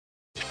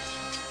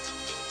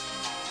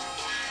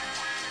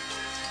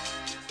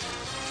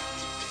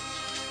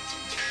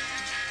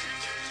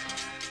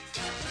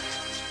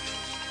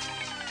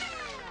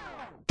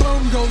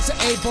goes the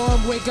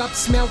A-bomb, wake up,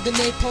 smell the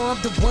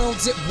napalm. The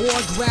world's at war,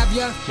 grab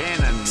ya.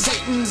 Cannon.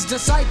 Satan's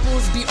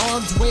disciples be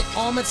armed with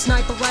armored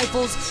sniper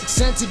rifles,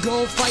 sent to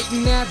go fight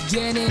in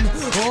Afghanistan.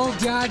 Oh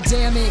god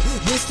damn it,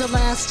 this the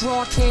last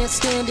straw, can't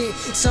stand it.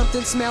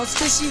 Something smells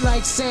fishy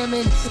like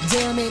salmon.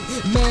 Damn it,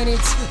 man,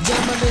 it's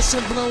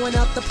demolition blowing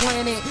up the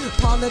planet.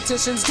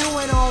 Politicians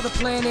doing all the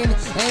planning,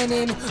 and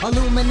in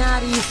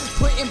Illuminati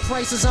putting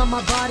prices on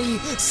my body.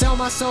 Sell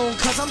my soul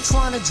cause I'm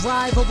trying to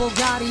drive a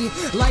Bugatti.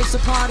 Life's a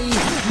party,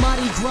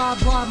 Mardi Gras,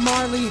 Bob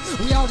Marley.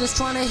 We all just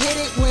trying to hit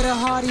it with a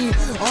Hardy,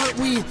 aren't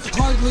we?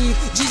 Hardly.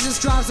 Jesus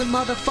drives a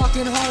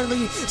motherfucking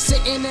Harley,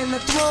 sitting in the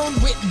throne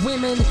with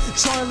women.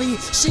 Charlie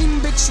Sheen,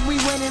 bitch, we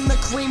win in the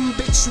cream,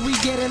 bitch, we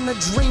get in the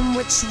dream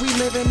which we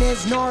living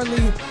is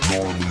gnarly.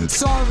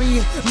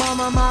 Sorry,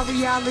 mama, my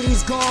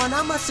reality's gone.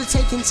 I must have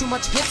taken too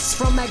much hits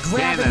from that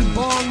gravity Cannon.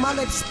 bong. My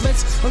lips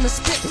splits from the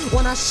spit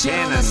when I shit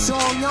on a Cannon.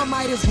 song. Y'all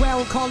might as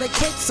well call it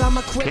quits. I'm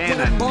equipped with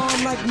a Cannon.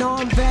 bomb like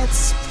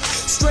non-vets.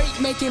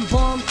 Straight making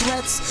bomb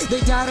threats. They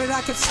doubted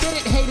I could spit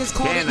it. Haters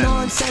called it Cannon.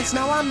 nonsense.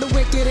 Now I'm the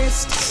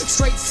wickedest.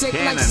 Straight sick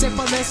like Cannon.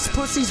 syphilis.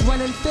 Pussies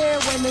running fair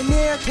when they're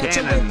near. Catch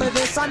a whip Cannon. of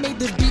this. I made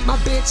this beat my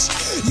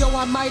bitch. Yo,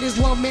 I might as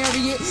well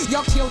marry it.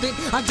 Y'all killed it.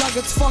 I dug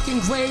its fucking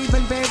grave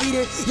and buried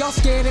it. Y'all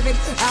scared of it.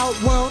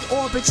 Outworld,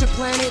 orbit your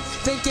planet.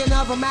 Thinking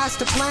of a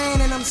master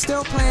plan, and I'm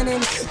still planning.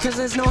 Cause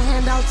there's no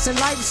handouts in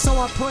life, so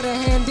I put a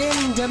hand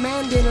in.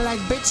 Demanding like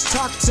bitch,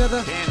 talk to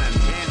the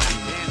Cannon.